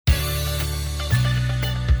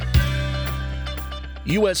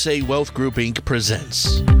USA Wealth Group, Inc.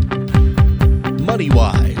 presents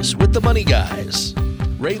MoneyWise with the Money Guys.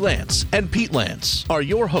 Ray Lantz and Pete Lantz are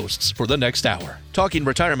your hosts for the next hour, talking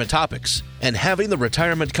retirement topics and having the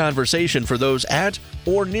retirement conversation for those at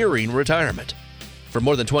or nearing retirement. For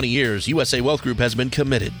more than 20 years, USA Wealth Group has been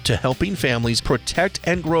committed to helping families protect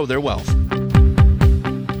and grow their wealth.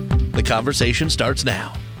 The conversation starts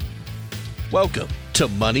now. Welcome to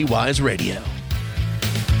MoneyWise Radio.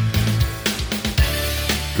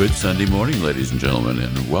 Good Sunday morning, ladies and gentlemen,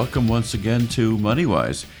 and welcome once again to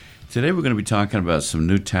MoneyWise. Today we're going to be talking about some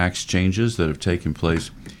new tax changes that have taken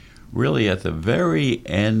place really at the very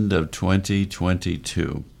end of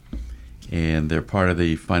 2022. And they're part of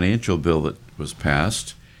the financial bill that was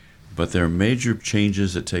passed, but there are major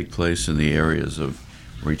changes that take place in the areas of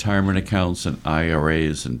retirement accounts and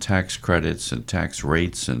IRAs and tax credits and tax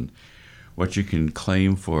rates and what you can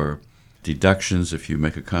claim for deductions if you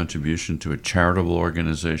make a contribution to a charitable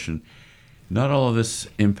organization. Not all of this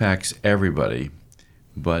impacts everybody,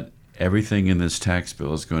 but everything in this tax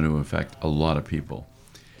bill is going to affect a lot of people.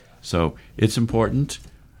 So it's important.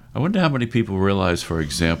 I wonder how many people realize, for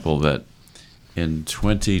example, that in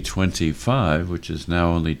 2025, which is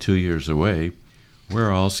now only 2 years away,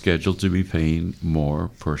 we're all scheduled to be paying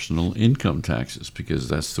more personal income taxes because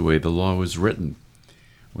that's the way the law was written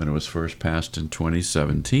when it was first passed in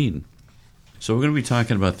 2017. So we're going to be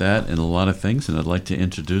talking about that and a lot of things, and I'd like to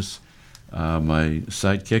introduce my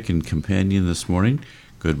sidekick and companion this morning.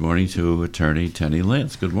 Good morning to Attorney Tenney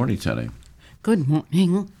Lantz. Good morning, Tenney. Good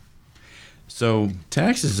morning. So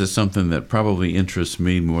taxes is something that probably interests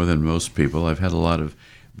me more than most people. I've had a lot of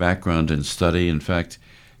background in study. In fact,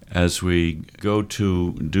 as we go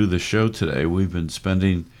to do the show today, we've been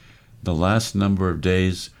spending the last number of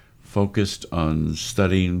days focused on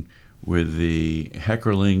studying with the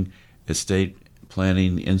Heckerling Estate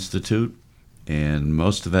Planning Institute, and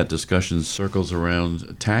most of that discussion circles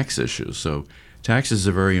around tax issues. So taxes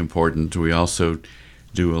are very important. We also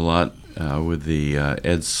do a lot with the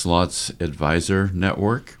Ed Slott's Advisor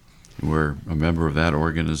Network. We're a member of that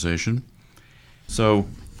organization. So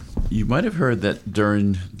you might have heard that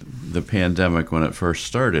during the pandemic, when it first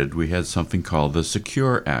started, we had something called the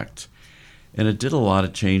Secure Act. And it did a lot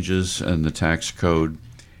of changes in the tax code,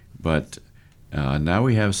 but now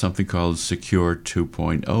we have something called Secure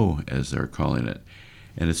 2.0, as they're calling it.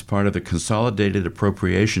 And it's part of the Consolidated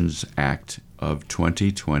Appropriations Act of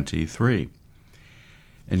 2023.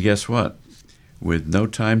 And guess what? With no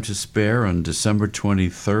time to spare on December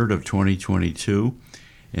 23rd of 2022,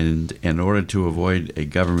 and in order to avoid a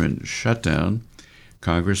government shutdown,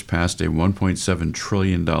 Congress passed a $1.7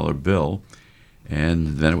 trillion bill,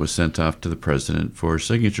 and then it was sent off to the president for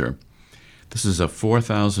signature. This is a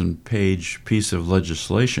 4,000-page piece of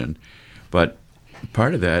legislation, but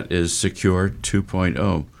part of that is Secure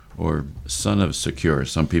 2.0, or Son of Secure,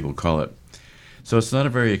 some people call it. So it's not a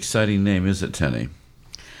very exciting name, is it, Tenney?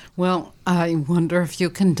 Well, I wonder if you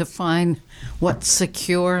can define what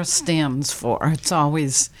secure stands for. It's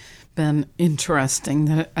always been interesting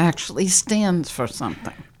that it actually stands for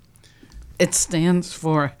something. It stands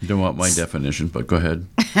for... You don't want my definition, but go ahead.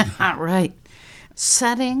 Right.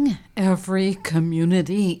 Setting every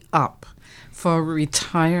community up for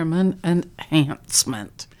retirement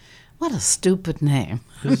enhancement. What a stupid name.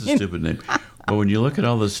 This is a stupid name. Well, when you look at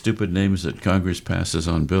all the stupid names that Congress passes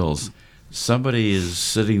on bills, somebody is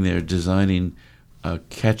sitting there designing a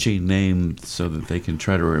catchy name so that they can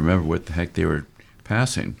try to remember what the heck they were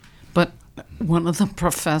passing. But one of the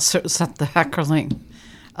professors at the Heckerling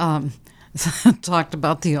talked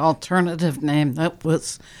about the alternative name that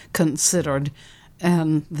was considered,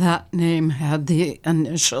 and that name had the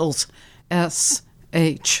initials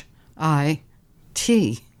SHIT. Yep,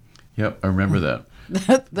 I remember that.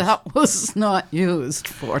 That was not used,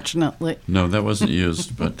 fortunately. No, that wasn't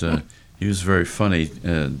used, but he was very funny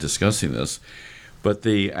discussing this. But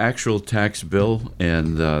the actual tax bill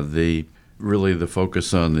and the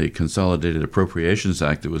focus on the Consolidated Appropriations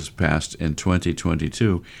Act that was passed in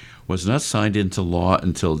 2022 was not signed into law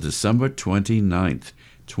until December 29th,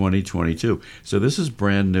 2022. So this is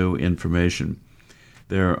brand new information.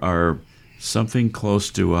 There are something close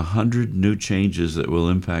to 100 new changes that will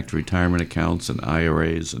impact retirement accounts and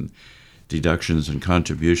IRAs and deductions and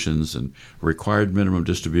contributions and required minimum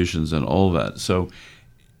distributions and all that. So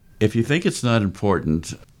if you think it's not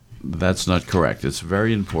important, that's not correct. It's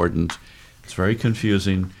very important. It's very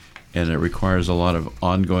confusing, and it requires a lot of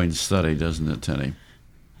ongoing study, doesn't it, Tenney?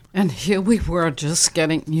 And here we were just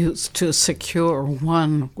getting used to Secure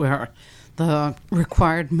 1, where the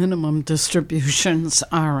required minimum distributions,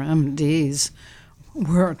 RMDs,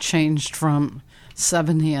 were changed from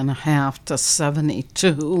 70.5 to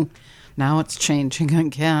 72. Now it's changing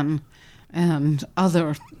again. And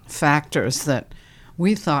other factors that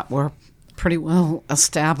we thought were pretty well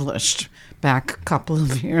established back a couple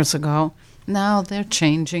of years ago, now they're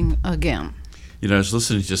changing again. You know, I was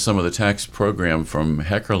listening to some of the tax program from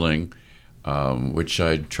Heckerling, which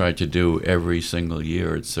I try to do every single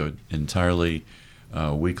year. It's an entirely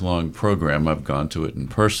week-long program. I've gone to it in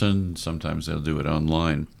person. Sometimes they'll do it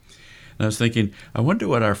online. And I was thinking, I wonder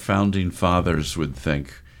what our founding fathers would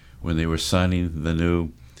think when they were signing the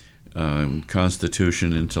new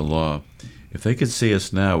Constitution into law. If they could see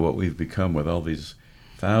us now, what we've become with all these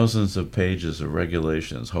thousands of pages of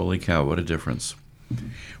regulations. Holy cow, what a difference.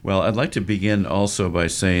 Well, I'd like to begin also by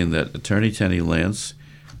saying that Attorney Tenney Lantz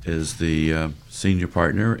is the senior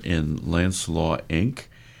partner in Lantz Law, Inc.,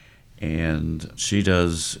 and she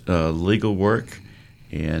does legal work,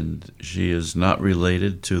 and she is not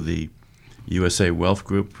related to the USA Wealth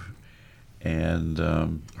Group, and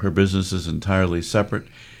her business is entirely separate.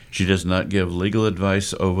 She does not give legal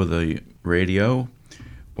advice over the radio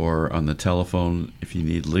or on the telephone. If you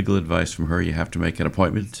need legal advice from her, you have to make an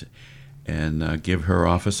appointment and give her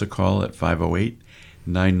office a call at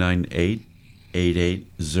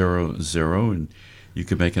 508-998-8800, and you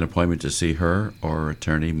can make an appointment to see her or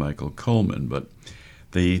attorney Michael Coleman. But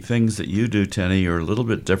the things that you do, Tenney, are a little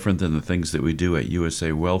bit different than the things that we do at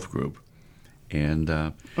USA Wealth Group. And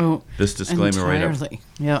this disclaimer entirely.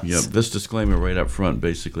 This disclaimer right up front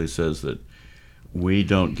basically says that we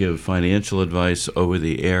don't give financial advice over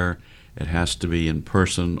the air. It has to be in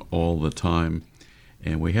person all the time.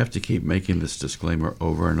 And we have to keep making this disclaimer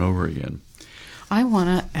over and over again. I want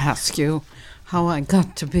to ask you how I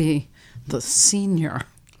got to be the senior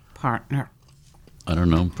partner. I don't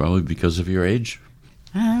know, probably because of your age.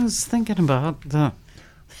 I was thinking about the...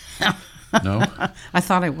 No? I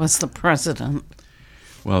thought I was the president.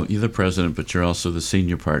 Well, you're the president, but you're also the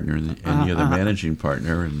senior partner, and you're the managing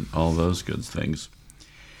partner, and all those good things.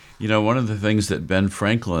 You know, one of the things that Ben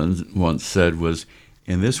Franklin once said was,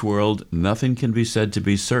 in this world, nothing can be said to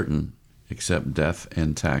be certain except death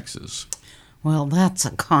and taxes. Well, that's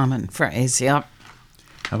a common phrase, yep.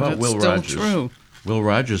 How about Will Rogers? True. Will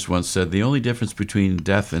Rogers once said, the only difference between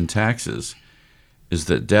death and taxes is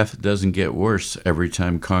that death doesn't get worse every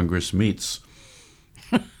time Congress meets.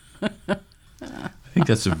 I think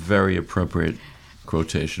that's a very appropriate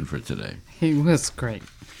quotation for today. He was great.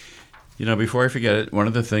 You know, before I forget it, one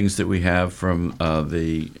of the things that we have from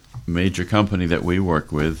the major company that we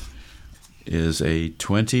work with is a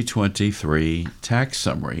 2023 tax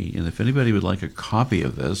summary. And if anybody would like a copy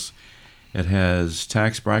of this, it has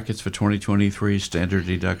tax brackets for 2023, standard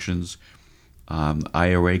deductions,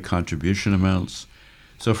 IRA contribution amounts.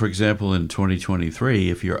 So, for example, in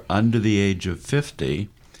 2023, if you're under the age of 50,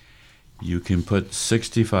 you can put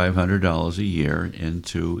 $6,500 a year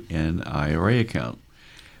into an IRA account.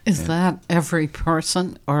 Is that every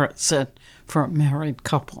person, or is it for a married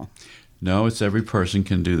couple? No, it's every person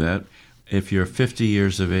can do that. If you're 50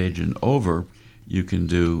 years of age and over, you can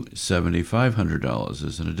do $7,500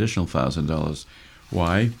 as an additional $1,000.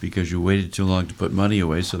 Why? Because you waited too long to put money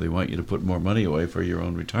away, so they want you to put more money away for your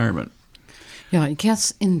own retirement. Yeah, I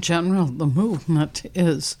guess in general the movement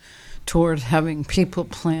is toward having people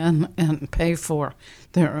plan and pay for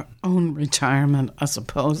their own retirement as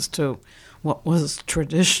opposed to what was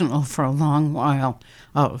traditional for a long while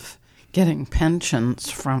of getting pensions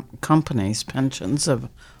from companies. Pensions have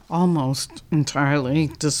almost entirely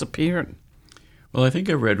disappeared. Well, I think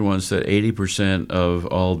I read once that 80% of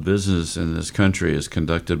all business in this country is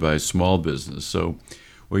conducted by small business. So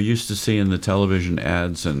we're used to seeing the television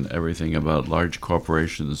ads and everything about large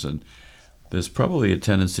corporations, and there's probably a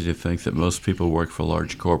tendency to think that most people work for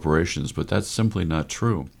large corporations, but that's simply not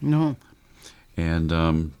true. No. And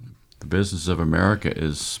the business of America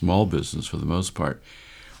is small business for the most part.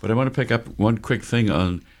 But I want to pick up one quick thing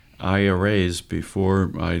on IRAs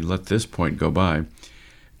before I let this point go by.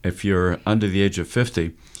 If you're under the age of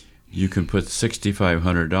 50, you can put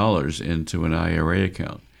 $6,500 into an IRA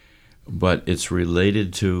account. But it's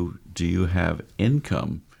related to, do you have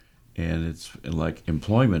income? And it's like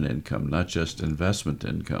employment income, not just investment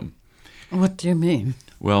income. What do you mean?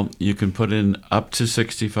 Well, you can put in up to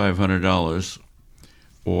 $6,500,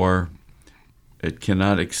 or it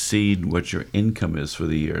cannot exceed what your income is for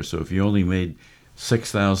the year. So if you only made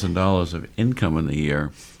 $6,000 of income in the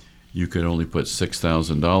year, you could only put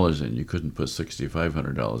 $6,000 in. You couldn't put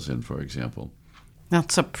 $6,500 in, for example.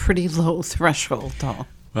 That's a pretty low threshold, though.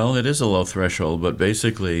 Well, it is a low threshold, but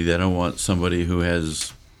basically they don't want somebody who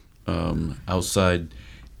has outside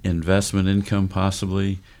investment income,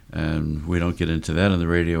 possibly, and we don't get into that on the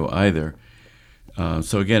radio either.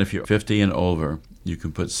 So again, if you're 50 and over, you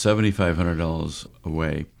can put $7,500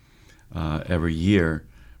 away every year,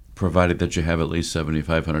 provided that you have at least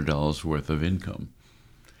 $7,500 worth of income.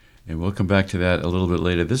 And we'll come back to that a little bit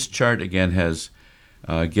later. This chart, again, has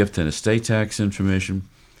gift and estate tax information.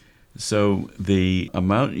 So the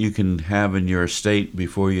amount you can have in your estate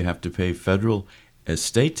before you have to pay federal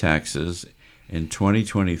estate taxes in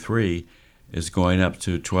 2023 is going up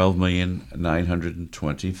to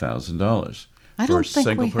 $12,920,000 for a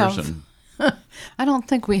single person. I don't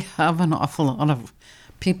think we have an awful lot of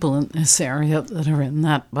people in this area that are in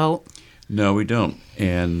that boat. No, we don't.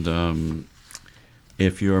 And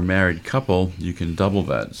if you're a married couple, you can double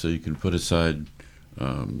that. So you can put aside,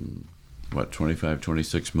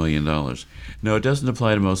 $26 million. No, it doesn't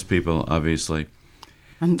apply to most people, obviously.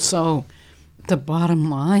 And so the bottom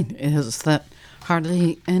line is that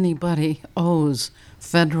hardly anybody owes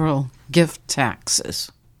federal gift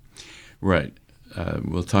taxes. Right.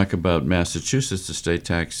 We'll talk about Massachusetts estate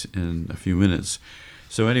tax in a few minutes.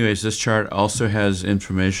 So anyways, this chart also has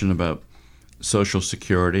information about Social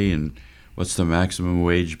Security and what's the maximum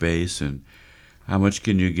wage base and how much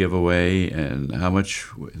can you give away and how much.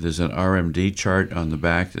 There's an RMD chart on the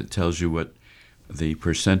back that tells you what the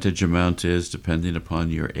percentage amount is depending upon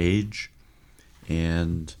your age.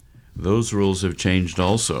 And those rules have changed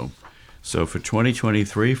also. So for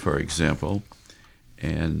 2023, for example,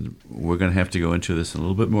 and we're going to have to go into this in a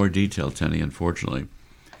little bit more detail, Tenney, unfortunately,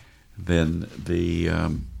 then the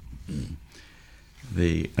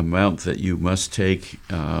amount that you must take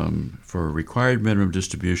for a required minimum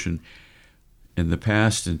distribution in the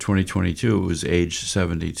past, in 2022, it was age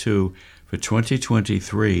 72. For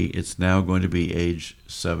 2023, it's now going to be age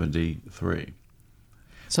 73.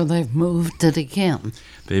 So they've moved it again.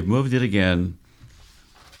 They've moved it again,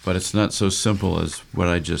 but it's not so simple as what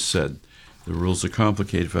I just said. The rules are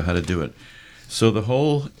complicated for how to do it. So the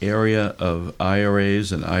whole area of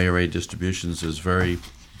IRAs and IRA distributions is very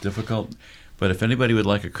difficult. But if anybody would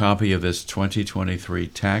like a copy of this 2023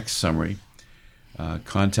 tax summary,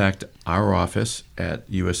 contact our office at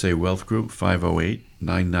USA Wealth Group,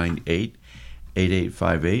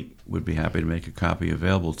 508-998-8858. We'd be happy to make a copy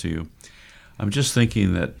available to you. I'm just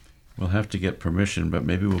thinking that we'll have to get permission, but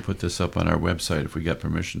maybe we'll put this up on our website if we get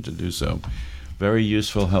permission to do so. Very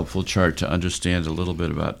useful, helpful chart to understand a little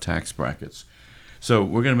bit about tax brackets. So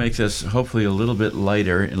we're going to make this hopefully a little bit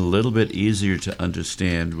lighter and a little bit easier to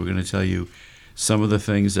understand. We're going to tell you some of the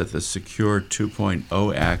things that the Secure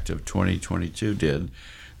 2.0 Act of 2022 did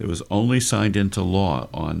that was only signed into law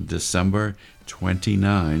on December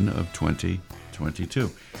 29 of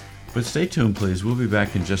 2022. But stay tuned, please. We'll be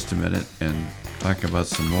back in just a minute and talk about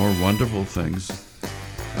some more wonderful things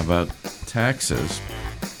about taxes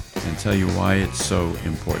and tell you why it's so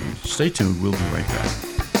important. Stay tuned. We'll be right back.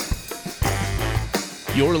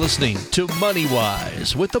 You're listening to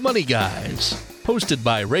MoneyWise with the Money Guys, hosted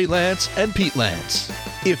by Ray Lantz and Pete Lantz.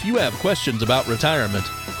 If you have questions about retirement,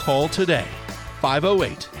 call today,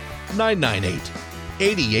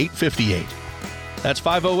 508-998-8858. That's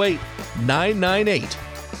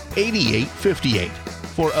 508-998-8858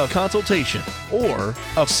 for a consultation or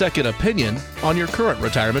a second opinion on your current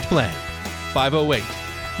retirement plan.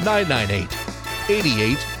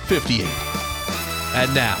 508-998-8858.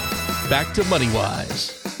 And now, back to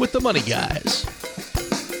MoneyWise with the Money Guys.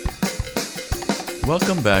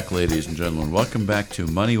 Welcome back, ladies and gentlemen. Welcome back to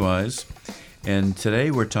MoneyWise. And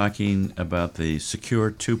today we're talking about the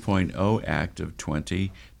Secure 2.0 Act of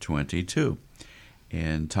 2022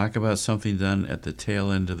 and talk about something done at the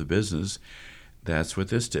tail end of the business. That's what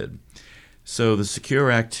this did. So the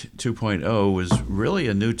Secure Act 2.0 was really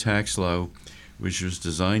a new tax law which was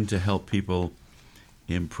designed to help people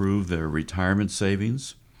improve their retirement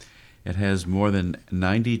savings. It has more than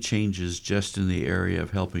 90 changes just in the area of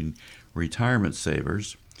helping retirement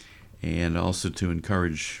savers and also to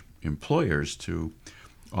encourage employers to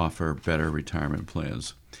offer better retirement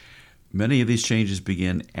plans. Many of these changes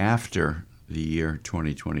begin after the year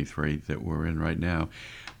 2023 that we're in right now,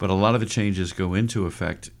 but a lot of the changes go into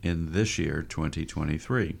effect in this year,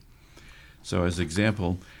 2023. So as an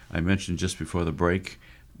example, I mentioned just before the break,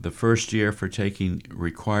 the first year for taking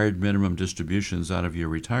required minimum distributions out of your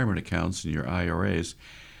retirement accounts and your IRAs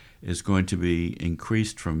is going to be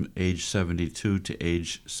increased from age 72 to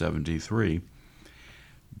age 73.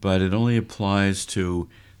 But it only applies to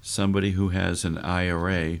somebody who has an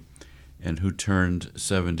IRA and who turned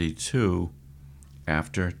 72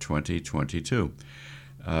 after 2022.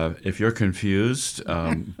 If you're confused,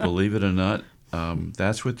 believe it or not,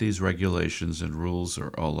 that's what these regulations and rules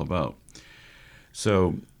are all about.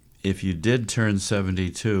 So if you did turn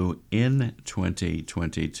 72 in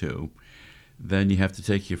 2022, then you have to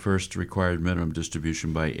take your first required minimum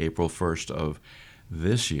distribution by April 1st of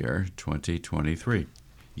this year, 2023.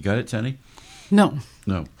 You got it, Tenney? No.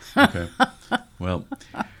 No. Okay. Well,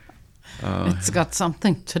 It's got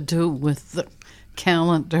something to do with the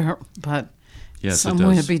calendar, but yes,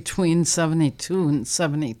 somewhere it does. between 72 and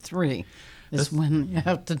 73 is when you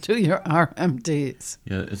have to do your RMDs.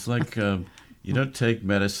 Yeah, it's like you don't take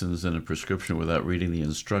medicines and a prescription without reading the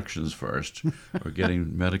instructions first or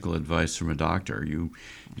getting medical advice from a doctor. You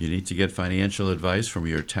need to get financial advice from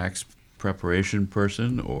your tax preparation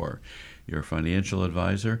person or your financial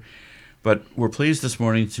advisor. But we're pleased this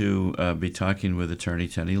morning to be talking with Attorney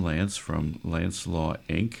Tenney Lantz from Lantz Law,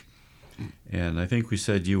 Inc. And I think we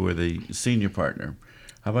said you were the senior partner.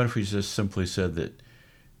 How about if we just simply said that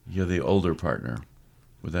you're the older partner?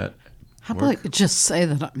 Would that How work? about you just say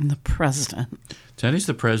that I'm the president? Tenney's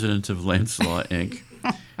the president of Lantz Law, Inc.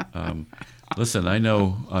 Listen, I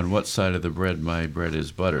know on what side of the bread my bread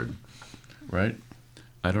is buttered, right?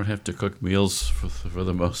 I don't have to cook meals for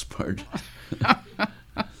the most part.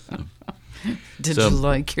 Did So, you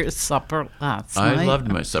like your supper last night? I loved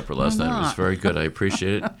my supper last Why night. It was not? very good. I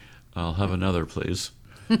appreciate it. I'll have another, please.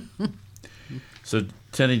 So,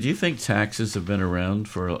 Tenney, do you think taxes have been around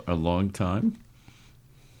for a long time?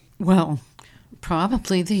 Well,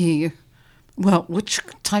 probably which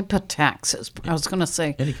type of taxes? I was going to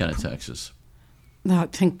say, Any kind of taxes. I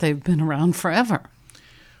think they've been around forever.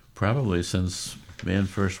 Probably since man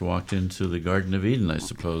first walked into the Garden of Eden, I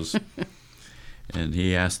suppose. And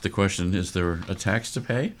he asked the question, is there a tax to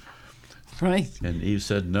pay? Right. And Eve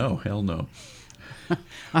said, no, hell no.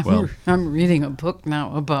 I'm reading a book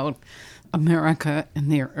now about America in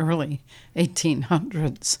the early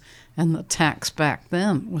 1800s, and the tax back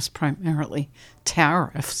then was primarily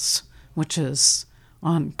tariffs, which is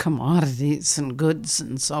on commodities and goods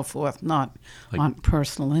and so forth, not on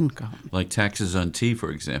personal income. Like taxes on tea,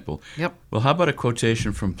 for example. Yep. Well, how about a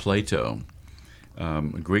quotation from Plato, a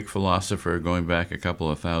Greek philosopher going back a couple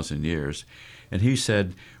of thousand years? And he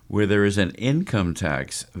said, where there is an income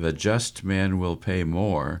tax, the just man will pay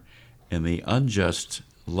more, and the unjust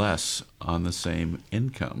less on the same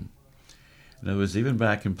income. In other words, even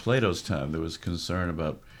back in Plato's time, there was concern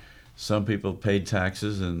about some people paid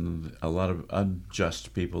taxes and a lot of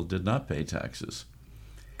unjust people did not pay taxes.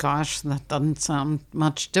 Gosh, that doesn't sound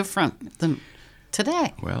much different than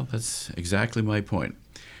today. Well, that's exactly my point.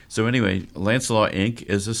 So anyway, Lantz Law, Inc.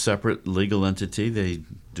 is a separate legal entity. They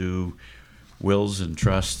do wills and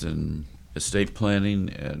trusts and estate planning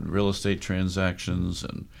and real estate transactions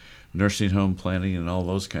and nursing home planning and all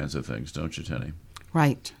those kinds of things, don't you, Tenney?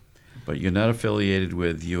 Right. But you're not affiliated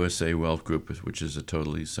with USA Wealth Group, which is a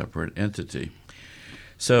totally separate entity.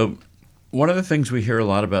 So one of the things we hear a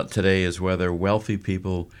lot about today is whether wealthy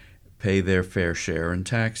people pay their fair share in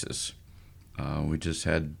taxes. We just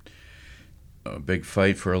had a big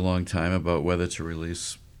fight for a long time about whether to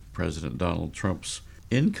release President Donald Trump's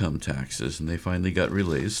income taxes, and they finally got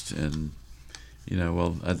released. And,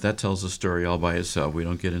 that tells a story all by itself. We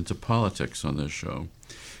don't get into politics on this show.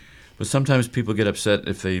 But sometimes people get upset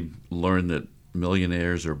if they learn that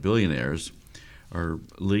millionaires or billionaires are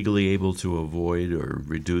legally able to avoid or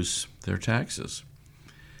reduce their taxes.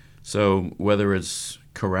 So whether it's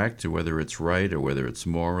correct or whether it's right or whether it's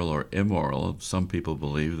moral or immoral, some people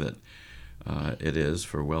believe that it is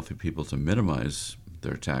for wealthy people to minimize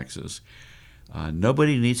their taxes.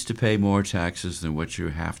 Nobody needs to pay more taxes than what you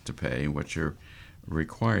have to pay, what you're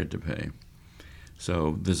required to pay.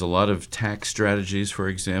 So there's a lot of tax strategies, for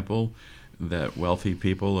example, that wealthy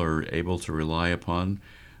people are able to rely upon,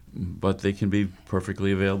 but they can be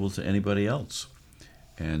perfectly available to anybody else.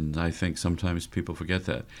 And I think sometimes people forget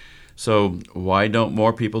that. So why don't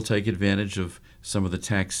more people take advantage of some of the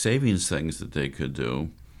tax savings things that they could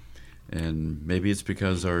do? And maybe it's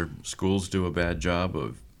because our schools do a bad job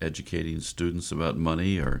of educating students about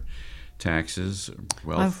money or taxes,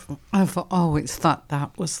 wealth. I've always thought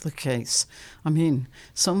that was the case. I mean,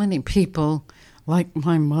 so many people, like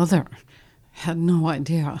my mother, had no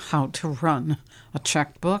idea how to run a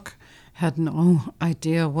checkbook, had no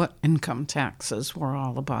idea what income taxes were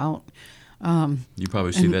all about. You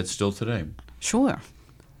probably see that still today. Sure.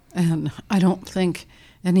 And I don't think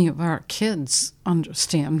any of our kids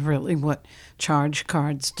understand really what charge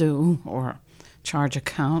cards do or charge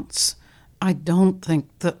accounts. I don't think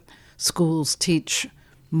that schools teach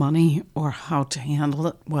money or how to handle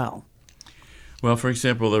it well. Well, for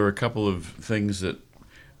example, there are a couple of things that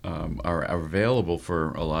are available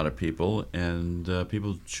for a lot of people, and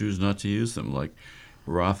people choose not to use them, like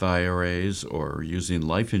Roth IRAs or using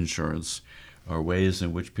life insurance are ways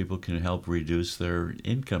in which people can help reduce their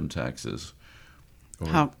income taxes.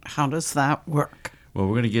 How does that work? Well,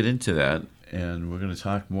 we're going to get into that, and we're going to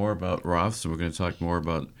talk more about Roths, and we're going to talk more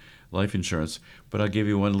about life insurance. But I'll give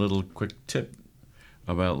you one little quick tip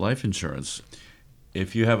about life insurance.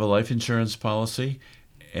 If you have a life insurance policy,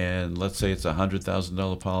 and let's say it's a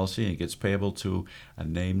 $100,000 policy and it gets payable to a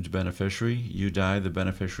named beneficiary, you die, the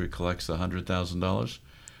beneficiary collects the $100,000.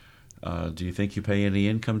 Do you think you pay any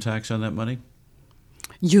income tax on that money?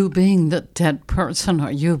 You being the dead person, or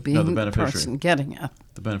you being the the person getting it?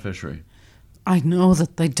 The beneficiary. I know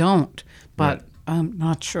that they don't, but Right. I'm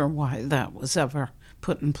not sure why that was ever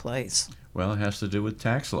put in place. Well, it has to do with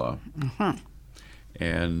tax law. Uh-huh.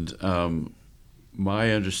 And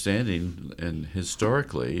my understanding, and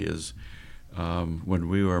historically, is when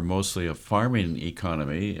we were mostly a farming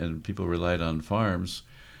economy and people relied on farms,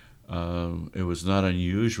 it was not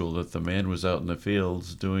unusual that the man was out in the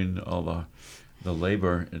fields doing all the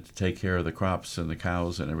labor to take care of the crops and the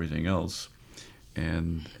cows and everything else.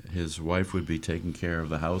 And his wife would be taking care of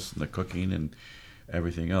the house and the cooking and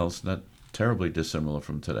everything else. Not terribly dissimilar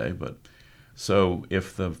from today, but so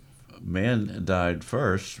if the man died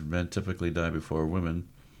first, men typically die before women,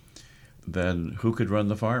 then who could run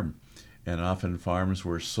the farm? And often farms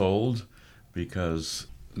were sold because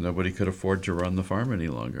nobody could afford to run the farm any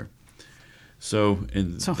longer. So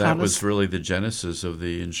that was really the genesis of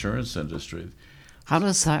the insurance industry. How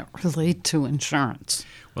does that relate to insurance?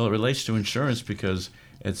 Well, it relates to insurance because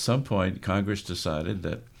at some point Congress decided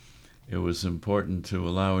that it was important to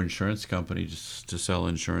allow insurance companies to sell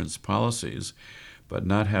insurance policies, but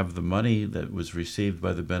not have the money that was received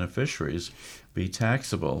by the beneficiaries be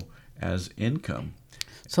taxable as income.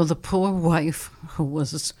 So the poor wife who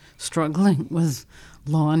was struggling with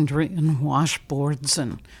laundry and washboards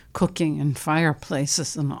and cooking and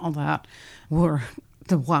fireplaces and all that,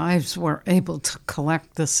 the wives were able to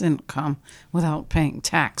collect this income without paying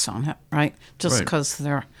tax on it, right? Just because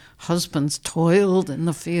their husbands toiled in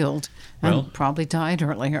the field and probably died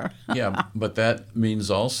earlier. Yeah, but that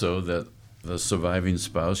means also that the surviving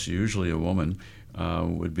spouse, usually a woman,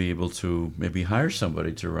 would be able to maybe hire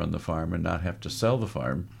somebody to run the farm and not have to sell the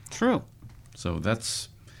farm. True. So that's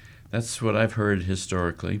what I've heard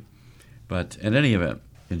historically. But in any event,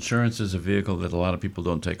 insurance is a vehicle that a lot of people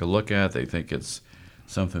don't take a look at. They think it's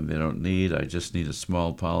something they don't need. I just need a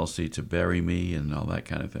small policy to bury me and all that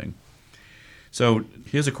kind of thing. So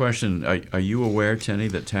here's a question. Are you aware, Tenney,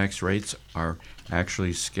 that tax rates are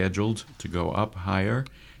actually scheduled to go up higher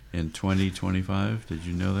in 2025? Did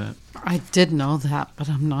you know that? I did know that, but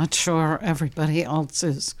I'm not sure everybody else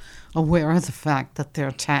is aware of the fact that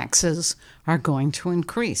their taxes are going to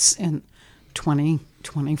increase in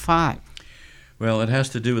 2025. Well, it has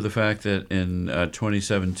to do with the fact that in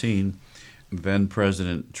 2017, then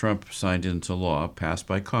President Trump signed into law, passed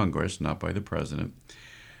by Congress, not by the president,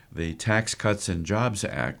 the Tax Cuts and Jobs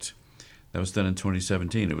Act. That was done in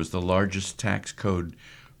 2017. It was the largest tax code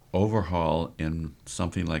overhaul in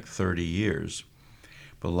something like 30 years.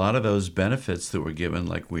 But a lot of those benefits that were given,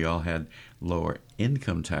 like we all had lower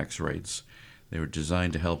income tax rates, they were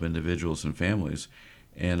designed to help individuals and families.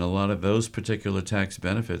 And a lot of those particular tax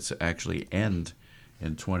benefits actually end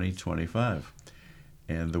in 2025.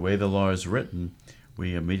 And the way the law is written,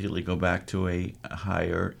 we immediately go back to a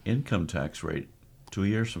higher income tax rate 2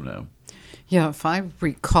 years from now. Yeah, if I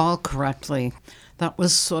recall correctly, that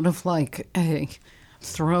was sort of like a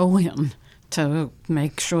throw-in to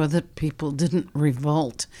make sure that people didn't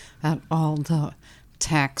revolt at all the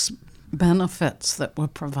tax benefits that were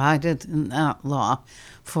provided in that law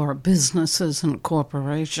for businesses and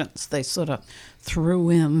corporations. They sort of threw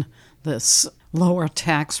in this lower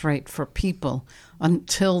tax rate for people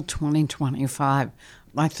until 2025.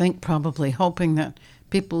 I think probably hoping that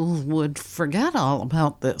people would forget all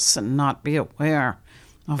about this and not be aware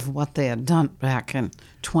of what they had done back in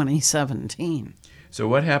 2017. So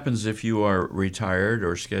what happens if you are retired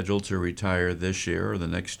or scheduled to retire this year or the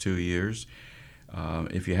next 2 years?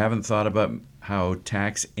 If you haven't thought about how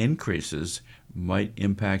tax increases might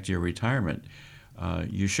impact your retirement,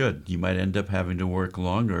 you should. You might end up having to work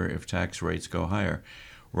longer if tax rates go higher.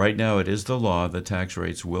 Right now, it is the law that tax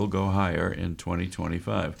rates will go higher in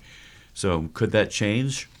 2025. So could that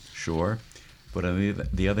change? Sure. But on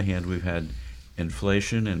the other hand, we've had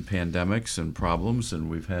inflation and pandemics and problems, and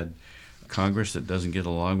we've had Congress that doesn't get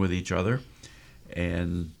along with each other.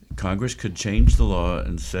 And Congress could change the law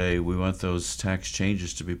and say, we want those tax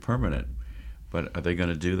changes to be permanent. But are they going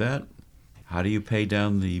to do that? How do you pay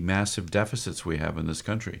down the massive deficits we have in this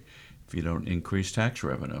country if you don't increase tax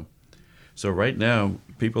revenue? So right now,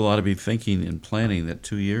 people ought to be thinking and planning that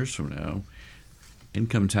 2 years from now,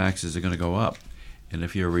 income taxes are going to go up. And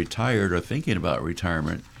if you're retired or thinking about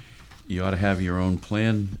retirement, you ought to have your own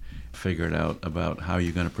plan figured out about how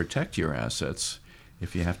you're going to protect your assets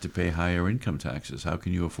if you have to pay higher income taxes. How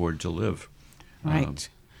can you afford to live? Right.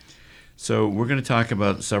 So we're going to talk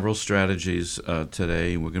about several strategies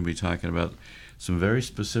today. We're going to be talking about some very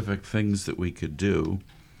specific things that we could do.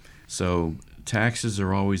 So taxes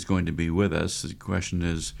are always going to be with us. The question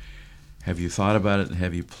is, have you thought about it and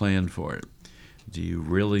have you planned for it? Do you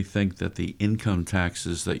really think that the income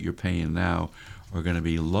taxes that you're paying now are going to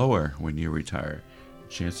be lower when you retire?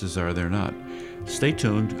 Chances are they're not. Stay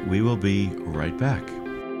tuned. We will be right back.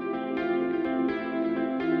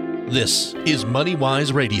 This is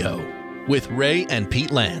MoneyWise Radio with Ray and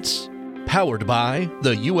Pete Lantz, powered by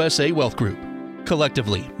the USA Wealth Group.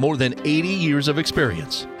 Collectively, more than 80 years of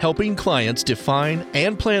experience helping clients define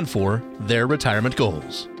and plan for their retirement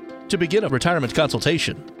goals. To begin a retirement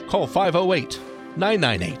consultation, call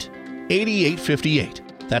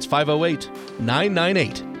 508-998-8858. That's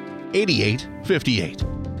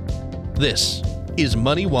 508-998-8858. This is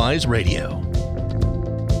MoneyWise Radio.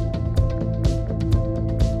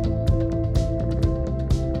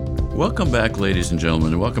 Welcome back, ladies and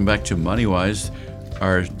gentlemen, and welcome back to MoneyWise.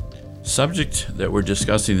 Our subject that we're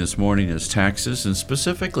discussing this morning is taxes, and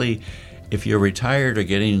specifically, if you're retired or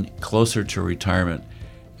getting closer to retirement,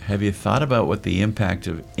 have you thought about what the impact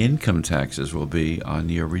of income taxes will be on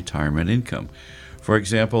your retirement income? For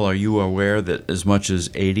example, are you aware that as much as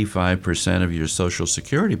 85% of your Social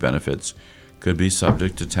Security benefits could be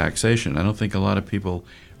subject to taxation? I don't think a lot of people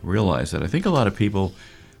realize that. I think a lot of people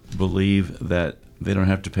believe that they don't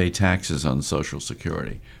have to pay taxes on Social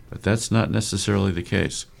Security, but that's not necessarily the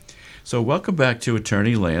case. So welcome back to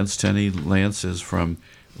Attorney Lantz. Tenney Lantz is from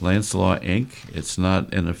Lantz Law, Inc. It's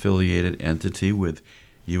not an affiliated entity with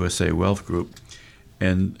USA Wealth Group.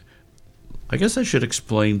 And I guess I should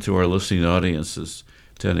explain to our listening audiences,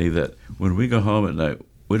 Tenney, that when we go home at night,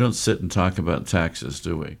 we don't sit and talk about taxes,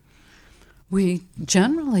 do we? We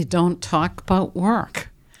generally don't talk about work.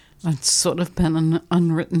 It's sort of been an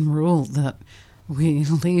unwritten rule that we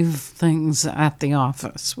leave things at the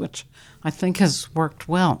office, which I think has worked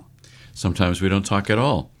well. Sometimes we don't talk at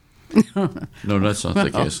all. No, that's not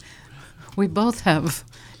the case. We both have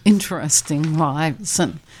interesting lives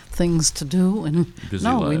and things to do, and Busy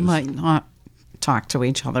we lives. might not talk to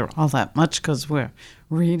each other all that much because we're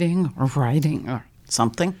reading or writing or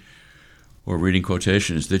something. Or reading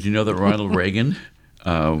quotations. Did you know that Ronald Reagan,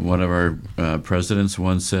 one of our presidents,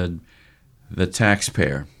 once said, the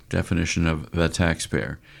taxpayer, definition of the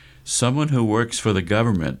taxpayer, someone who works for the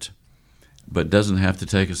government but doesn't have to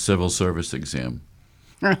take a civil service exam.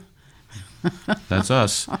 That's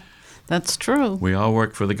us. That's true. We all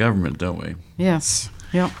work for the government, don't we? Yes.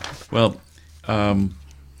 Yep. Well,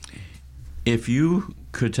 if you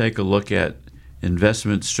could take a look at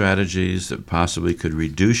investment strategies that possibly could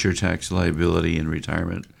reduce your tax liability in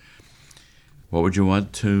retirement, what would you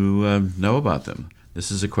want to know about them?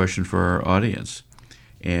 This is a question for our audience.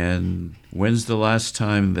 And when's the last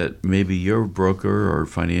time that maybe your broker or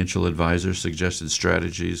financial advisor suggested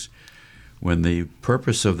strategies when the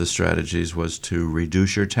purpose of the strategies was to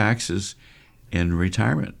reduce your taxes in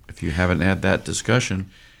retirement? If you haven't had that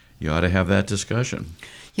discussion, you ought to have that discussion.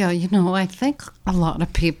 Yeah, I think a lot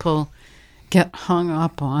of people get hung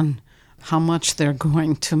up on how much they're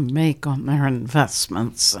going to make on their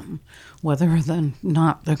investments and whether or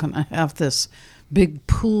not they're going to have this big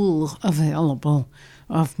pool available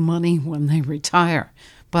of money when they retire.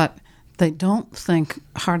 But they don't think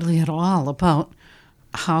hardly at all about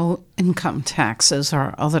how income taxes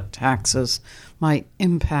or other taxes might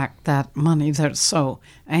impact that money they're so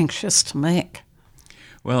anxious to make.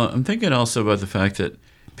 Well, I'm thinking also about the fact that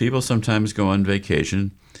people sometimes go on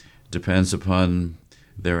vacation. Depends upon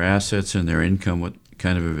their assets and their income, what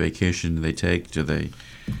kind of a vacation do they take. Do they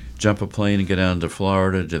jump a plane and get down to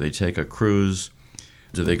Florida? Do they take a cruise?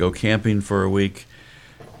 Do they go camping for a week?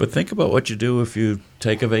 But think about what you do if you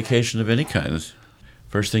take a vacation of any kind.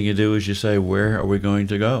 First thing you do is you say, where are we going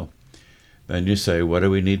to go? Then you say, what do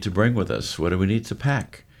we need to bring with us? What do we need to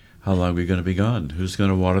pack? How long are we going to be gone? Who's going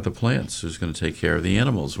to water the plants? Who's going to take care of the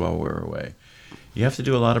animals while we're away? You have to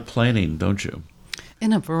do a lot of planning, don't you?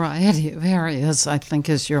 In a variety of areas, I think,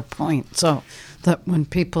 is your point. So that when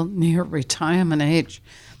people near retirement age,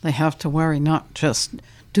 they have to worry not just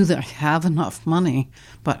do they have enough money,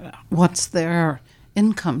 but what's their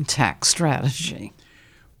income tax strategy?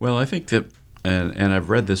 Well, I think that, and I've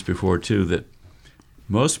read this before too, that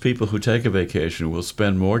most people who take a vacation will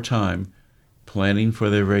spend more time planning for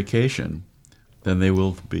their vacation than they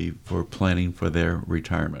will be for planning for their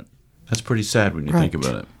retirement. That's pretty sad when you think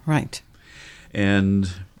about it. Right. And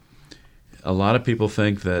a lot of people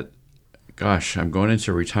think that gosh, I'm going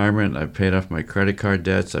into retirement. I've paid off my credit card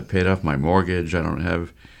debts. I've paid off my mortgage. I don't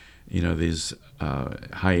have, these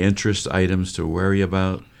high interest items to worry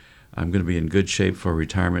about. I'm going to be in good shape for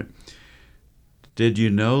retirement. Did you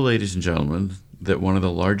know, ladies and gentlemen, that one of the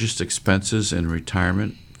largest expenses in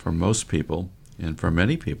retirement for most people and for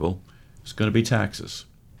many people is going to be taxes?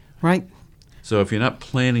 Right. So if you're not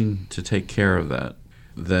planning to take care of that,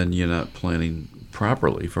 then you're not planning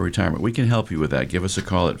properly for retirement. We can help you with that. Give us a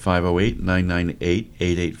call at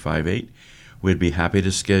 508-998-8858. We'd be happy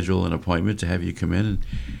to schedule an appointment to have you come in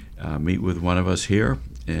and meet with one of us here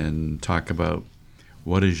and talk about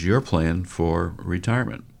what is your plan for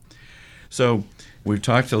retirement. So we've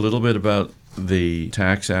talked a little bit about the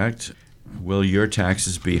Tax Act. Will your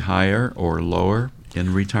taxes be higher or lower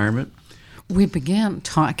in retirement? We began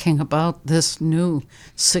talking about this new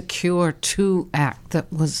Secure 2 Act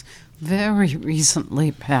that was very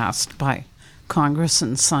recently passed by Congress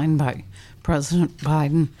and signed by President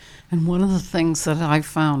Biden. And one of the things that I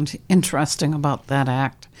found interesting about that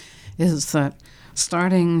act is that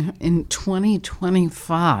starting in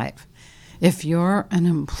 2025, if you're an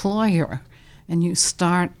employer and you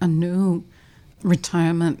start a new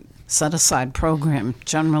retirement set-aside program,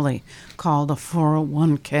 generally called a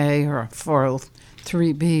 401k or a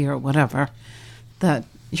 403b or whatever, that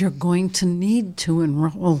you're going to need to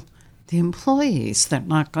enroll the employees. They're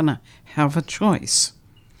not going to have a choice.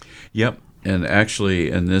 Yep. And actually,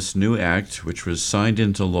 in this new act, which was signed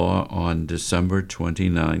into law on December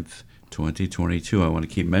 29th, 2022, I want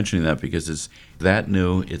to keep mentioning that because it's that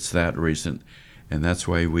new, it's that recent, and that's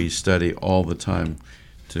why we study all the time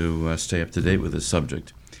to stay up to date with this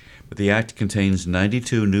subject. But the act contains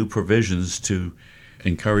 92 new provisions to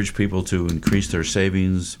encourage people to increase their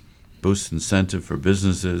savings, boost incentive for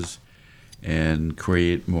businesses, and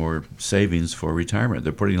create more savings for retirement.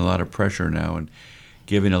 They're putting a lot of pressure now and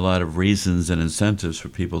giving a lot of reasons and incentives for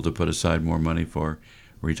people to put aside more money for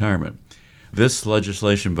retirement. This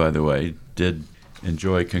legislation, by the way, did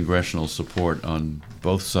enjoy congressional support on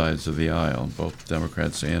both sides of the aisle, both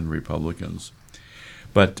Democrats and Republicans.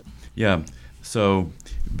 But, yeah, so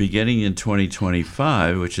beginning in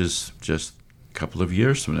 2025, which is just a couple of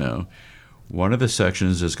years from now, one of the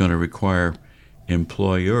sections is going to require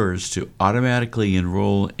employers to automatically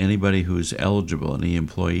enroll anybody who's eligible, any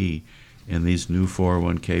employee, in these new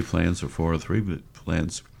 401k plans or 403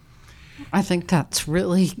 plans. I think that's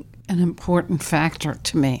really an important factor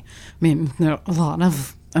to me. I mean, a lot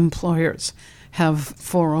of employers have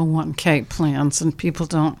 401k plans, and people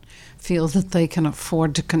don't feel that they can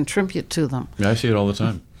afford to contribute to them. Yeah, I see it all the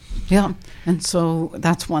time. Yeah, and so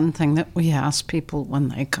that's one thing that we ask people when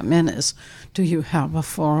they come in is, do you have a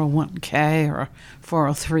 401k or a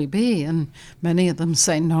 403b? And many of them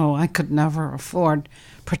say, no, I could never afford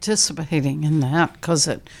participating in that because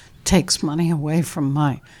it takes money away from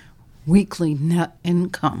my weekly net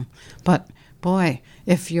income. But boy,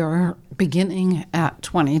 if you're beginning at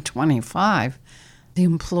 2025, the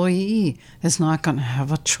employee is not going to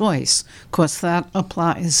have a choice. Of course, that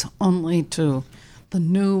applies only to the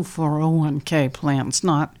new 401k plans,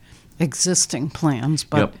 not existing plans,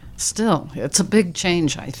 but Yep. Still, it's a big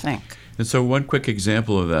change, I think. And so one quick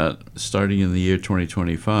example of that, starting in the year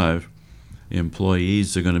 2025,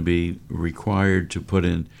 employees are going to be required to put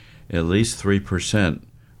in at least 3%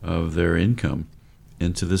 of their income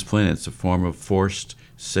into this plan. It's a form of forced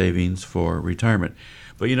savings for retirement.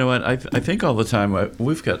 But you know what? I think all the time,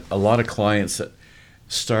 we've got a lot of clients that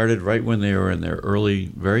started right when they were in their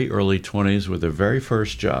very early 20s with their very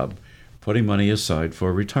first job, putting money aside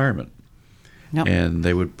for retirement. Yep. And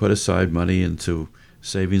they would put aside money into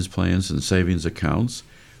savings plans and savings accounts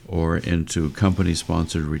or into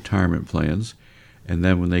company-sponsored retirement plans. And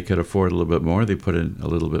then when they could afford a little bit more, they put in a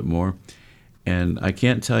little bit more. And I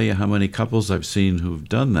can't tell you how many couples I've seen who've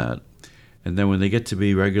done that. And then when they get to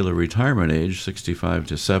be regular retirement age, 65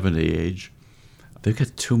 to 70 age, they've got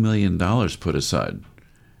 $2 million put aside.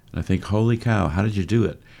 And I think, holy cow, how did you do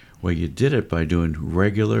it? Well, you did it by doing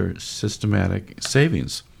regular, systematic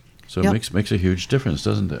savings. So Yep. it makes a huge difference,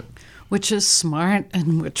 doesn't it? Which is smart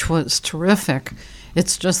and which was terrific.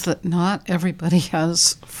 It's just that not everybody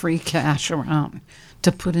has free cash around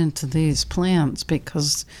to put into these plans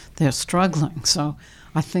because they're struggling. So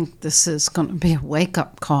I think this is going to be a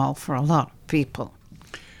wake-up call for a lot of people.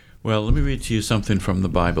 Well, let me read to you something from the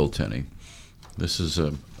Bible, Tenney. This is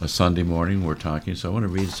a Sunday morning we're talking, so I want to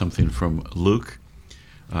read something from Luke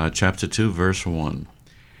chapter 2, verse 1.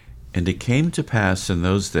 And it came to pass in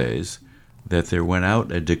those days that there went out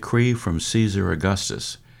a decree from Caesar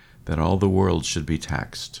Augustus that all the world should be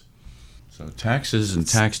taxed. So taxes and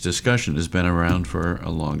tax discussion has been around for a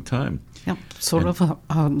long time. Yep, sort of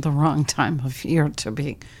the wrong time of year to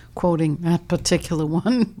be quoting that particular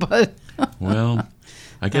one, but... Well,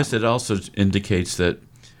 I guess it also indicates that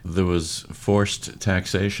there was forced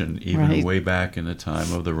taxation even way back in the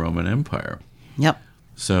time of the Roman Empire. Yep.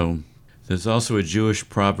 So there's also a Jewish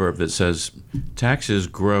proverb that says, taxes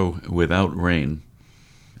grow without rain.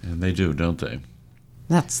 And they do, don't they?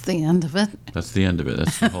 That's the end of it? That's the end of it.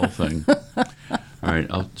 That's the whole thing. All right,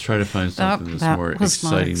 I'll try to find something that's more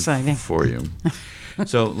exciting for you.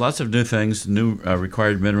 So lots of new things, new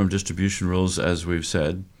required minimum distribution rules, as we've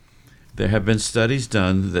said. There have been studies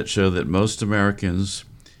done that show that most Americans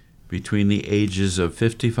between the ages of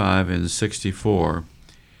 55 and 64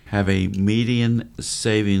 have a median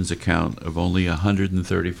savings account of only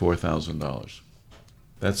 $134,000.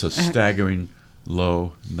 That's a staggering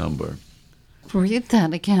low number. Read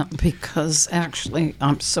that again, because actually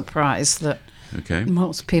I'm surprised that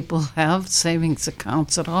most people have savings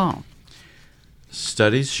accounts at all.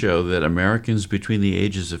 Studies show that Americans between the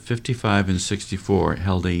ages of 55 and 64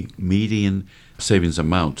 held a median savings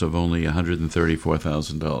amount of only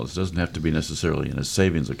 $134,000. It doesn't have to be necessarily in a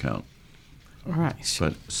savings account. Right.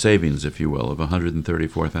 But savings, if you will, of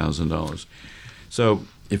 $134,000. So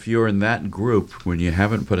if you're in that group when you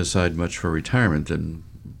haven't put aside much for retirement, then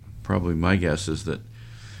probably my guess is that,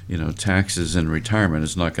 taxes in retirement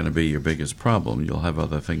is not going to be your biggest problem. You'll have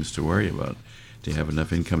other things to worry about. Do you have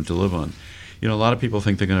enough income to live on? A lot of people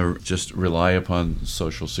think they're going to just rely upon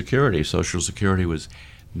Social Security. Social Security was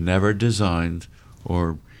never designed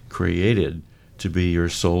or created to be your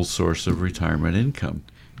sole source of retirement income.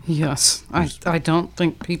 Yes, I don't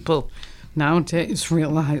think people nowadays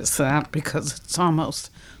realize that, because it's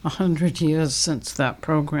almost 100 years since that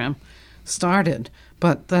program started.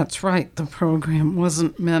 But that's right, the program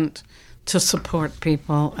wasn't meant to support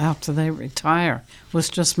people after they retire. It was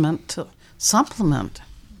just meant to supplement.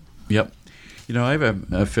 Yep. I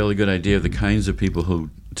have a fairly good idea of the kinds of people who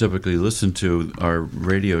typically listen to our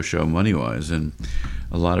radio show, MoneyWise, and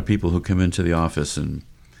a lot of people who come into the office and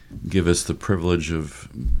give us the privilege of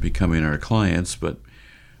becoming our clients. But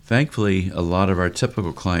thankfully, a lot of our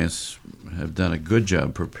typical clients have done a good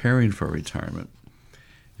job preparing for retirement,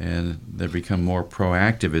 and they've become more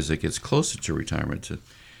proactive as it gets closer to retirement, to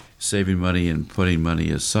saving money and putting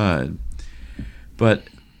money aside. But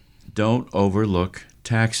don't overlook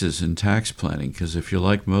taxes and tax planning, because if you're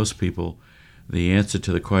like most people, the answer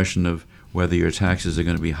to the question of whether your taxes are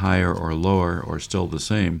going to be higher or lower or still the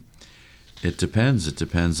same, it depends. It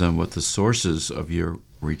depends on what the sources of your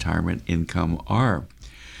retirement income are.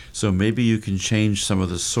 So maybe you can change some of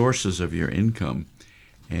the sources of your income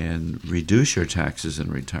and reduce your taxes in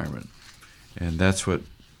retirement. And that's what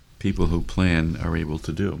people who plan are able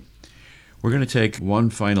to do. We're going to take one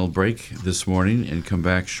final break this morning and come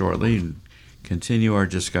back shortly and continue our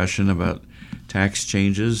discussion about tax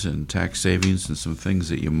changes and tax savings and some things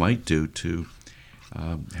that you might do to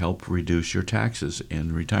help reduce your taxes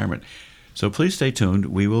in retirement. So please stay tuned.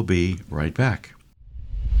 We will be right back.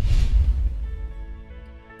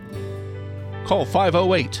 Call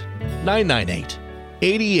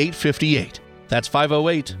 508-998-8858. That's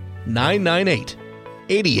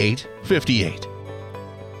 508-998-8858.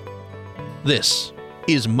 This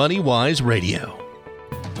is MoneyWise Radio.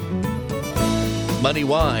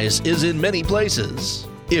 MoneyWise is in many places.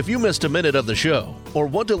 If you missed a minute of the show or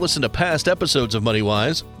want to listen to past episodes of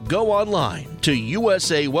MoneyWise, go online to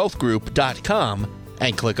usawealthgroup.com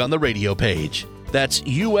and click on the radio page. That's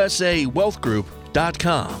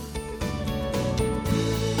usawealthgroup.com.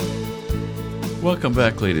 Welcome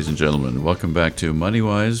back, ladies and gentlemen. Welcome back to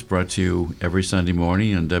MoneyWise, brought to you every Sunday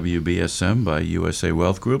morning on WBSM by USA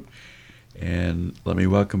Wealth Group. And let me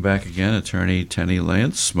welcome back again Attorney Tenney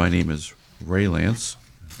Lantz. My name is Ray Lantz.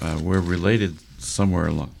 We're related somewhere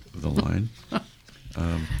along the line.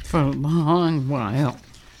 For a long while.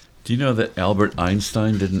 Do you know that Albert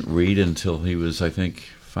Einstein didn't read until he was, I think,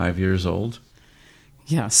 5 years old?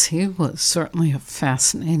 Yes, he was certainly a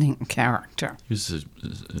fascinating character. He was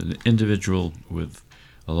an individual with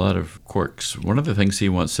a lot of quirks. One of the things he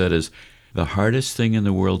once said is, the hardest thing in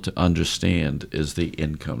the world to understand is the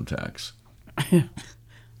income tax.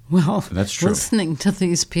 Well, that's true. Listening to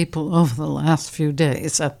these people over the last few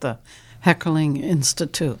days at the Heckling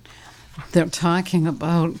Institute, they're talking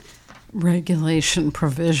about regulation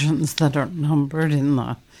provisions that are numbered in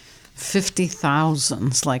the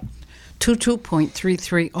 50,000s, like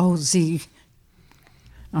 22.330Z.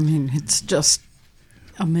 I mean, it's just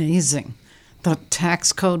amazing. The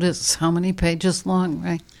tax code is how many pages long,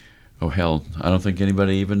 right? Oh, hell, I don't think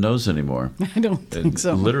anybody even knows anymore. I don't think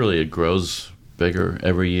so. Literally, it grows bigger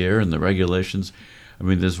every year, and the regulations. I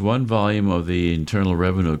mean, there's one volume of the Internal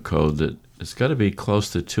Revenue Code that it's got to be close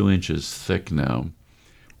to 2 inches thick now,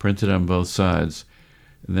 printed on both sides.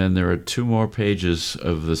 And then there are 2 more pages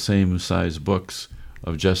of the same size books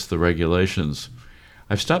of just the regulations.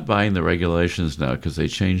 I've stopped buying the regulations now because they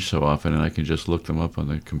change so often, and I can just look them up on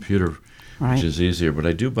the computer, which is easier. But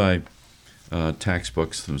I do buy tax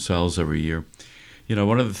books themselves every year. You know,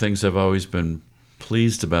 one of the things I've always been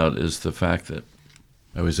pleased about is the fact that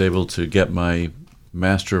I was able to get my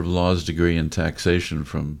Master of Laws degree in taxation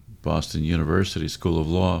from Boston University School of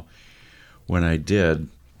Law. When I did,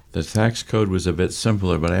 the tax code was a bit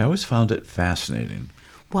simpler, but I always found it fascinating.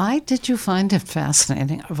 Why did you find it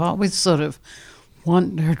fascinating? I've always sort of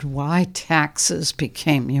wondered why taxes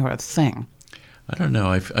became your thing. I don't know.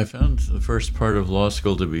 I found the first part of law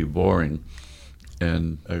school to be boring,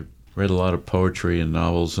 and I read a lot of poetry and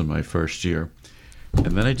novels in my first year.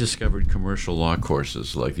 And then I discovered commercial law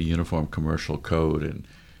courses like the Uniform Commercial Code and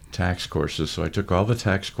tax courses. So I took all the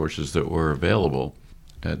tax courses that were available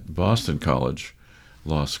at Boston College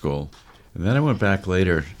Law School. And then I went back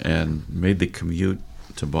later and made the commute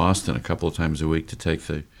to Boston a couple of times a week to take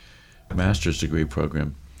the master's degree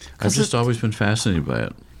program. I've just always been fascinated by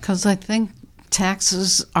it. Because I think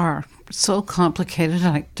taxes are so complicated,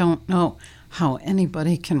 I don't know how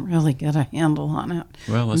anybody can really get a handle on it.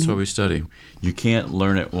 Well, that's what we study. You can't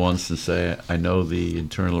learn it once and say, I know the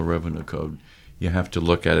Internal Revenue Code. You have to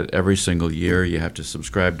look at it every single year. You have to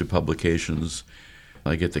subscribe to publications.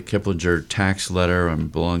 I get the Kiplinger tax letter. I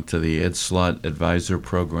belong to the Ed Slott Advisor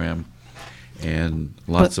Program and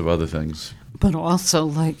lots of other things. But also,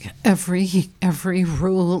 like, every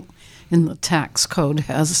rule in the tax code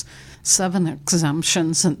has 7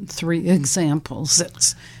 exemptions and 3 examples.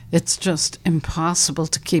 It's just impossible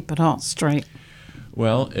to keep it all straight.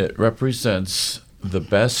 Well, it represents the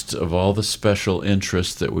best of all the special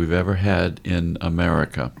interests that we've ever had in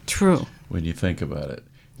America. True. When you think about it.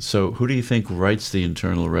 So who do you think writes the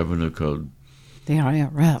Internal Revenue Code? The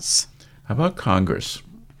IRS. How about Congress?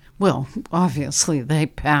 Well, obviously they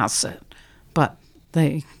pass it, but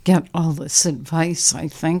they get all this advice, I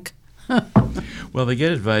think. Well, they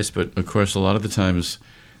get advice, but of course a lot of the times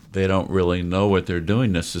they don't really know what they're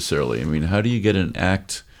doing necessarily. I mean, how do you get an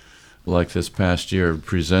act like this past year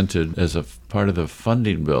presented as a part of the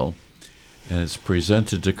funding bill, and it's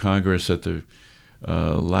presented to Congress at the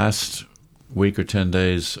last week or 10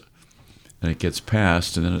 days, and it gets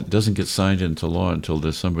passed, and then it doesn't get signed into law until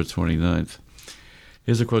December 29th.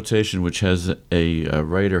 Here's a quotation which has a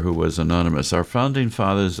writer who was anonymous. Our founding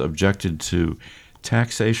fathers objected to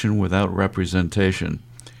taxation without representation.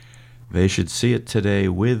 They should see it today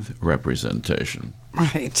with representation.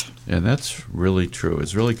 Right. And that's really true.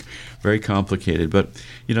 It's really very complicated. But,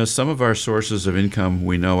 you know, some of our sources of income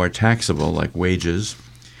we know are taxable, like wages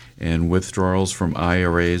and withdrawals from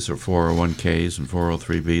IRAs or 401ks and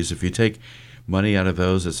 403bs. If you take money out of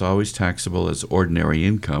those, it's always taxable as ordinary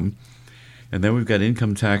income. And then we've got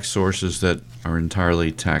income tax sources that are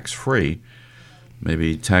entirely tax-free,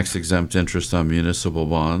 maybe tax-exempt interest on municipal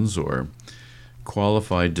bonds or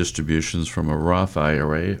qualified distributions from a Roth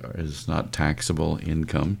IRA is not taxable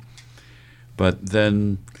income. But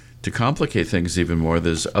then to complicate things even more,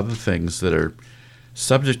 there's other things that are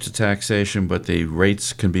subject to taxation, but the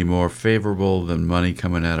rates can be more favorable than money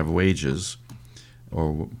coming out of wages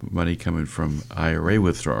or money coming from IRA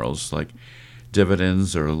withdrawals, like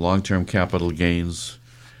dividends or long-term capital gains,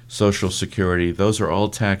 Social Security. Those are all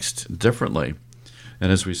taxed differently.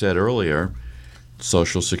 And as we said earlier,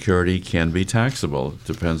 Social Security can be taxable. It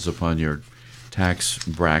depends upon your tax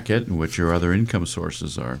bracket and what your other income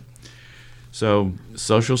sources are. So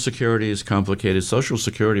Social Security is complicated. Social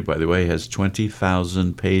Security, by the way, has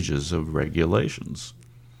 20,000 pages of regulations.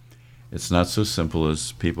 It's not so simple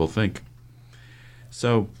as people think.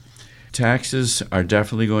 So taxes are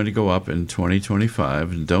definitely going to go up in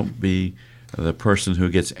 2025, and don't be the person who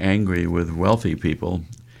gets angry with wealthy people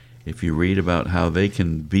if you read about how they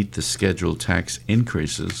can beat the scheduled tax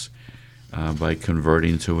increases by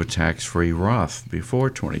converting to a tax-free Roth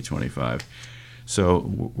before 2025. So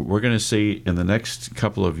we're going to see in the next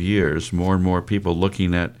couple of years more and more people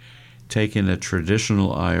looking at taking a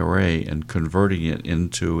traditional IRA and converting it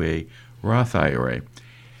into a Roth IRA.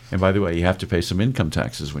 And by the way, you have to pay some income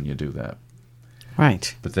taxes when you do that.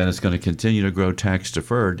 Right. But then it's going to continue to grow tax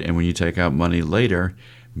deferred, and when you take out money later,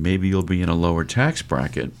 maybe you'll be in a lower tax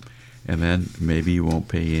bracket, and then maybe you won't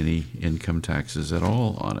pay any income taxes at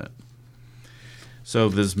all on it. So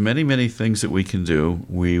there's many, many things that we can do.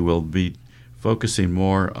 We will be focusing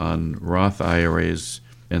more on Roth IRAs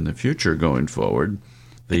in the future going forward.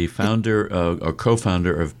 The founder or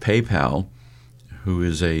co-founder of PayPal, who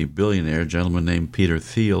is a billionaire, a gentleman named Peter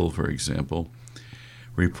Thiel, for example,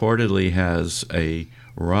 reportedly has a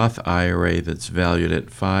Roth IRA that's valued at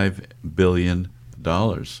 $5 billion.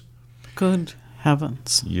 Good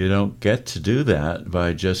heavens. You don't get to do that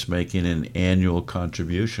by just making an annual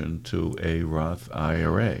contribution to a Roth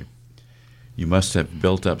IRA. You must have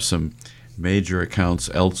built up some major accounts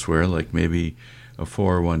elsewhere, like maybe a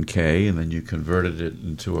 401k, and then you converted it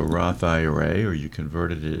into a Roth IRA, or you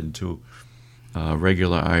converted it into a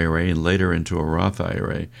regular IRA and later into a Roth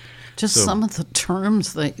IRA. Just some of the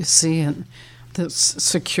terms that you see in this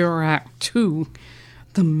Secure Act 2,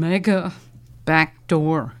 the mega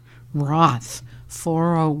backdoor Roth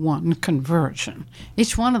 401 conversion.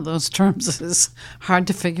 Each one of those terms is hard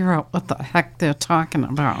to figure out what the heck they're talking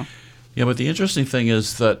about. Yeah, but the interesting thing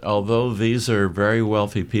is that although these are very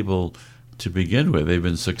wealthy people to begin with, they've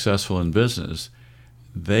been successful in business,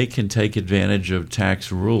 they can take advantage of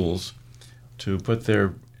tax rules to put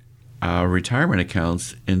their retirement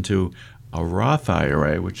accounts into a Roth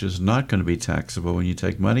IRA, which is not going to be taxable when you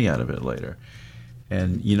take money out of it later.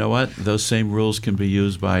 And you know what? Those same rules can be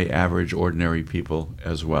used by average, ordinary people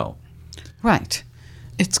as well. Right.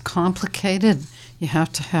 It's complicated. You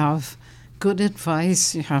have to have good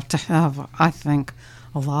advice. You have to have, I think,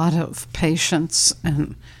 a lot of patience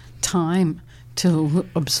and time to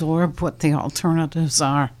absorb what the alternatives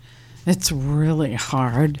are. It's really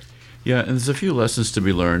hard. Yeah, and there's a few lessons to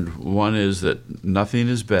be learned. One is that nothing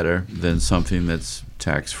is better than something that's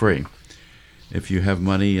tax-free. If you have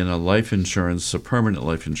money in a life insurance, a permanent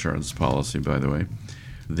life insurance policy, by the way,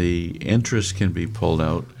 the interest can be pulled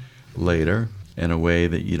out later in a way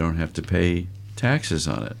that you don't have to pay taxes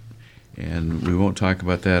on it. And we won't talk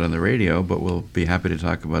about that on the radio, but we'll be happy to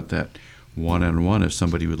talk about that one-on-one if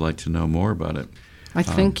somebody would like to know more about it. I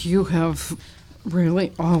think you have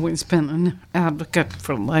really always been an advocate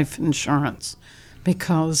for life insurance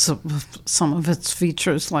because of some of its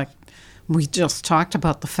features, like we just talked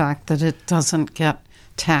about the fact that it doesn't get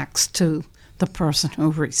taxed to the person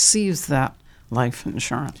who receives that life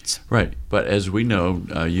insurance. Right. But as we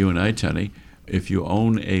know, you and I, Tenney, if you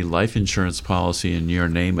own a life insurance policy in your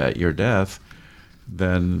name at your death,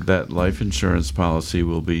 then that life insurance policy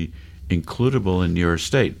will be includable in your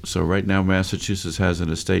estate. So right now, Massachusetts has an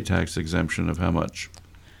estate tax exemption of how much?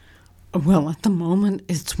 Well, at the moment,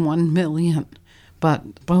 it's $1 million,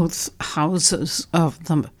 but both houses of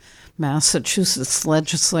the Massachusetts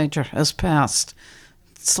legislature has passed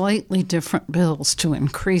slightly different bills to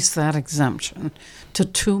increase that exemption to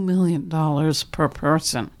 $2 million per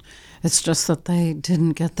person. It's just that they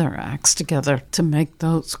didn't get their acts together to make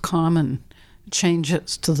those common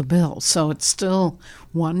changes to the bill. So it's still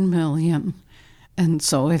 $1 million. And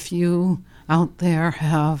so if you out there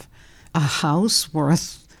have a house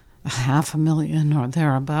worth $500,000 or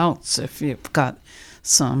thereabouts, if you've got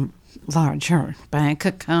some larger bank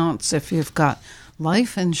accounts, if you've got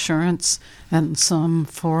life insurance and some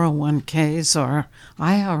 401ks or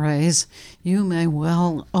IRAs, you may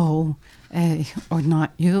well owe or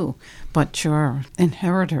not you, but your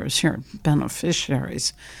inheritors, your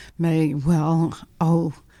beneficiaries, may well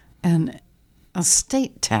owe an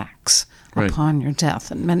estate tax upon your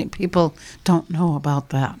death. And many people don't know about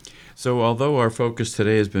that. So although our focus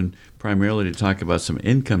today has been primarily to talk about some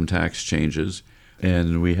income tax changes,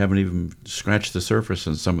 and we haven't even scratched the surface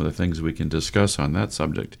on some of the things we can discuss on that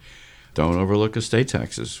subject, don't overlook estate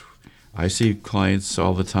taxes. I see clients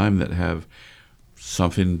all the time that have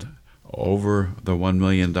something over the $1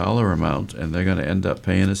 million amount, and they're going to end up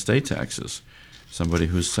paying estate taxes. Somebody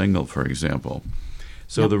who's single, for example.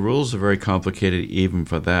 So the rules are very complicated even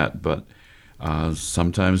for that, but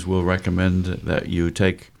sometimes we'll recommend that you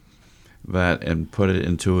take that and put it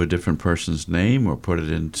into a different person's name or put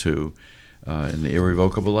it into an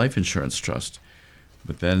irrevocable life insurance trust.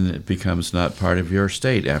 But then it becomes not part of your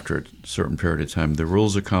estate after a certain period of time. The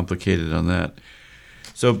rules are complicated on that.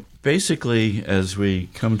 So basically, as we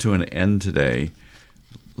come to an end today,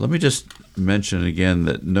 let me just mention again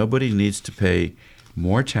that nobody needs to pay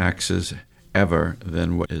more taxes ever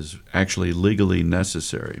than what is actually legally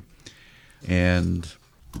necessary. And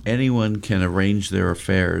anyone can arrange their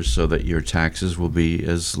affairs so that your taxes will be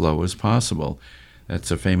as low as possible.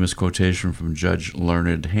 That's a famous quotation from Judge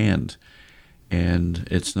Learned Hand. And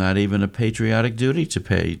it's not even a patriotic duty to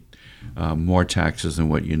pay more taxes than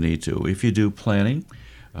what you need to. If you do planning,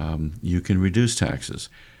 you can reduce taxes.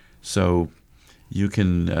 So you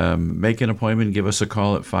can make an appointment, give us a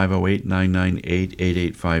call at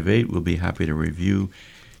 508-998-8858. We'll be happy to review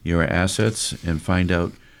your assets and find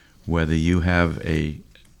out whether you have a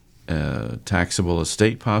taxable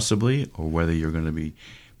estate possibly, or whether you're going to be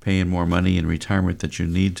paying more money in retirement that you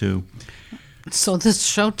need to. So this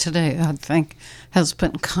show today, I think, has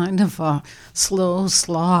been kind of a slow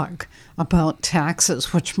slog about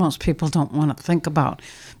taxes, which most people don't want to think about.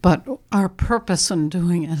 But our purpose in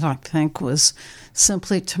doing it, I think, was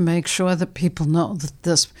simply to make sure that people know that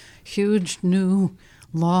this huge new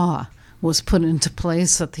law was put into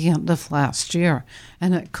place at the end of last year,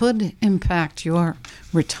 and it could impact your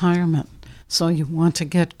retirement. So you want to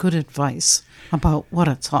get good advice about what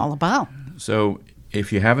it's all about. So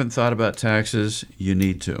if you haven't thought about taxes, you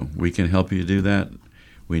need to. We can help you do that.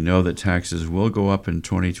 We know that taxes will go up in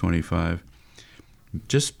 2025.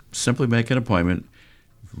 Just simply make an appointment.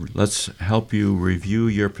 Let's help you review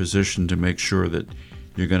your position to make sure that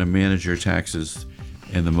you're going to manage your taxes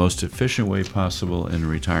in the most efficient way possible in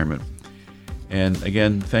retirement. And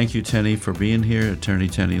again, thank you, Tenney, for being here, Attorney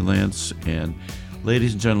Tenney Lantz. And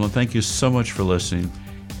ladies and gentlemen, thank you so much for listening.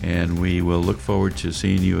 And we will look forward to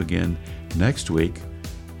seeing you again next week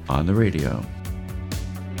on the radio.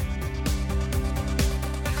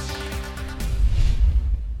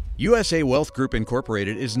 USA Wealth Group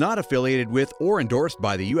Incorporated is not affiliated with or endorsed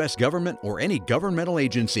by the U.S. government or any governmental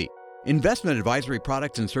agency. Investment advisory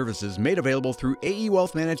products and services made available through AE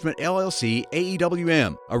Wealth Management, LLC,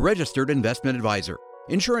 AEWM, a registered investment advisor.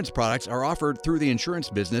 Insurance products are offered through the insurance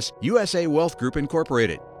business USA Wealth Group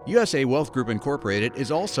Incorporated. USA Wealth Group Incorporated is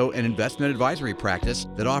also an investment advisory practice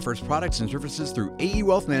that offers products and services through AE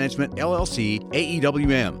Wealth Management, LLC,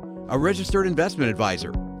 AEWM, a registered investment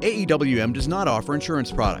advisor. AEWM does not offer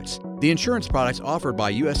insurance products. The insurance products offered by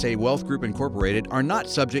USA Wealth Group Incorporated are not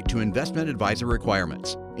subject to investment advisor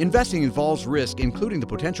requirements. Investing involves risk, including the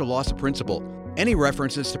potential loss of principal. Any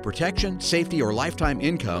references to protection, safety, or lifetime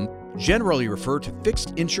income generally refer to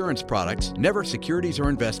fixed insurance products, never securities or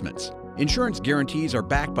investments. Insurance guarantees are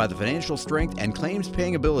backed by the financial strength and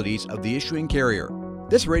claims-paying abilities of the issuing carrier.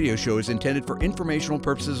 This radio show is intended for informational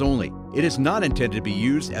purposes only. It is not intended to be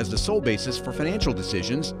used as the sole basis for financial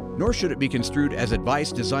decisions, nor should it be construed as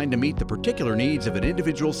advice designed to meet the particular needs of an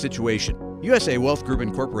individual situation. USA Wealth Group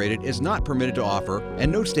Incorporated is not permitted to offer,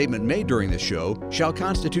 and no statement made during this show shall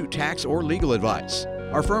constitute tax or legal advice.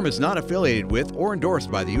 Our firm is not affiliated with or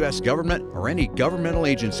endorsed by the U.S. government or any governmental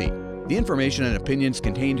agency. The information and opinions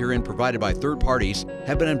contained herein provided by third parties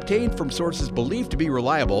have been obtained from sources believed to be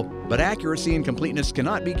reliable, but accuracy and completeness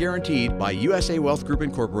cannot be guaranteed by USA Wealth Group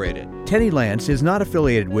Incorporated. Tenney Lantz is not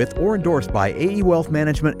affiliated with or endorsed by AE Wealth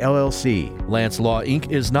Management, LLC. Lantz Law,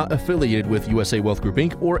 Inc. is not affiliated with USA Wealth Group,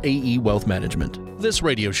 Inc. or AE Wealth Management. This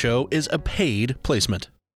radio show is a paid placement.